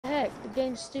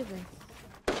game's stupid.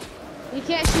 You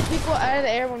can't shoot people out of the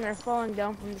air when they're falling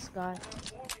down from the sky.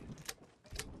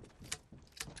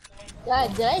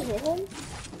 God, did I hit him?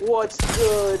 What's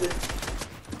good?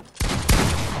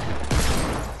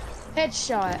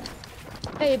 Headshot.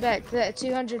 Payback for that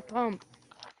 200 pump.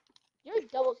 You're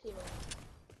double teaming.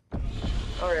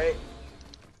 Alright.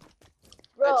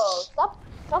 Bro, stop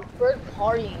bird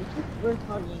partying. Keep bird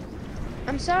partying.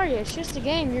 I'm sorry, it's just a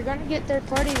game. You're gonna get third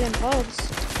parties and pubs.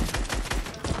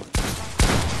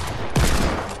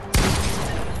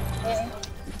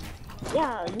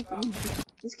 Yeah,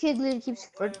 this kid literally keeps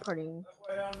bird partying.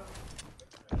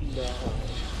 No.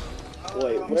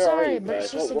 Wait, I'm where sorry, are you but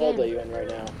it's guys? just What a world game. are you in right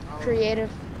now?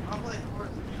 Creative.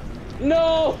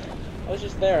 No! I was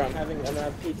just there. I'm having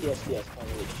PTSD. I can't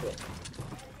really shit.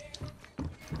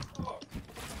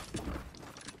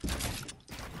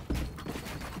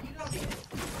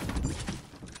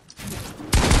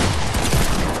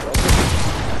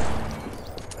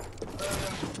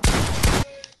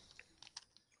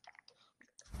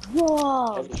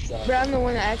 Whoa! But I'm the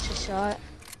one that actually shot.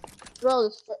 Bro,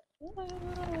 this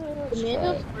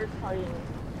Amanda's bird partying.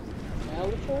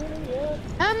 Yeah.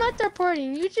 I'm not third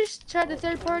partying. You just tried to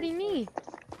third party me.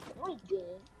 No, I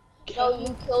didn't. No,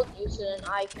 you killed Houston and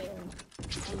I can.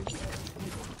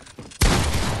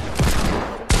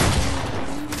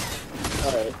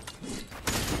 Alright.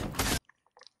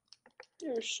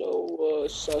 You're so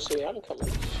sussy. I'm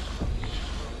coming.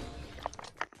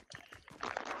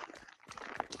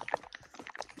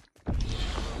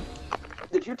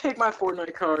 Did you take my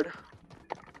Fortnite card?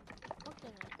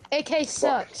 AK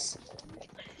sucks.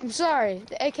 I'm sorry,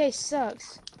 the AK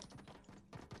sucks.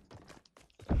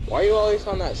 Why are you always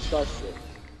on that sus shit?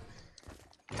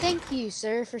 Thank you,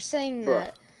 sir, for saying Bruh.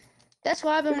 that. That's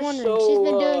why I've been You're wondering. so, She's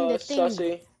been doing the thing.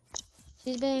 sussy.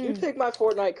 She's You been. take my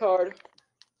Fortnite card.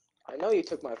 I know you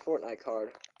took my Fortnite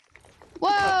card. Whoa,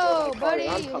 Fortnite card, buddy!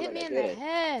 and I'm You hit coming me to in get the it.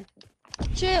 head.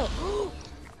 Chill.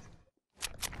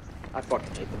 I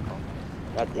fucking hate the pump.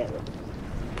 God damn it.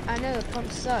 I know the pump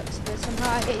sucks, but somehow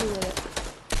I hit you with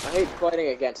it. I hate fighting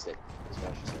against it.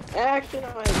 Actually, no,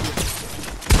 I hate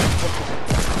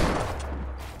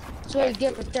That's what you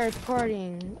get for third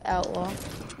partying, Outlaw.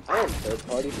 I am third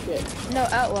party shit. No,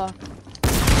 Outlaw.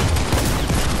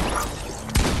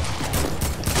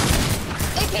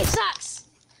 AK sucks!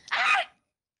 Ah!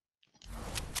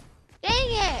 Dang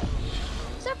it!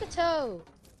 Suck a toe.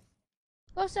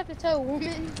 Go suck a toe,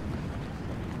 woman.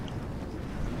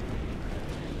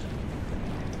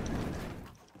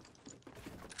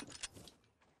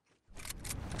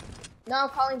 No, I'm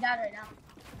calling dad right now.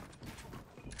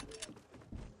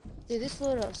 Dude, this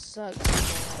little sucks.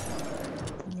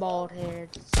 Bald haired.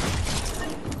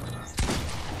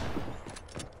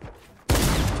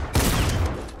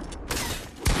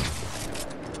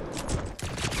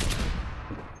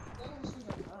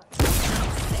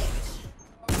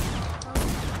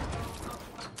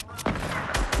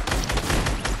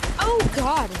 Oh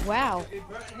God! Wow,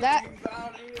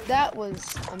 that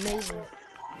was amazing.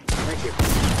 Thank you.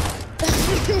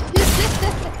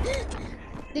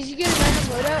 Did you get a random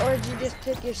loadout or did you just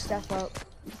pick your stuff up?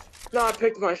 No, I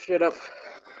picked my shit up.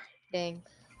 Dang,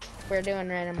 we're doing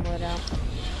random loadout.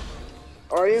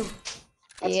 Are you?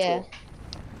 That's Yeah. cool.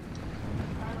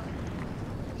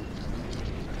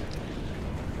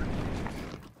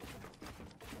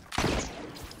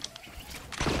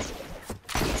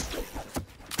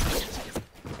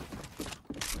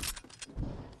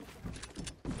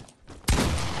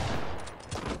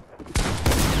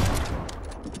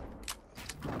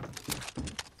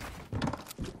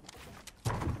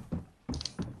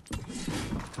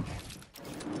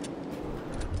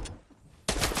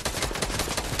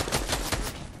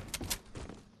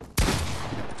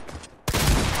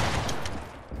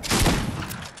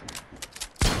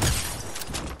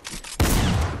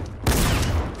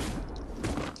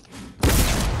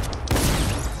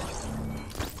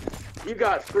 You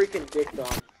got freaking dicked on.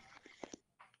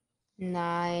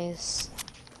 Nice.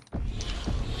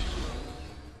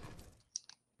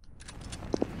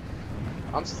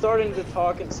 I'm starting to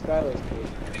talk in Skylar's case.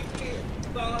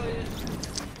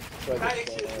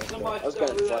 So I was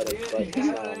gonna fight him, but he's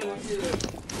not online.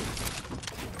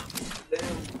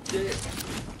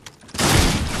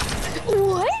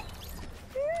 What?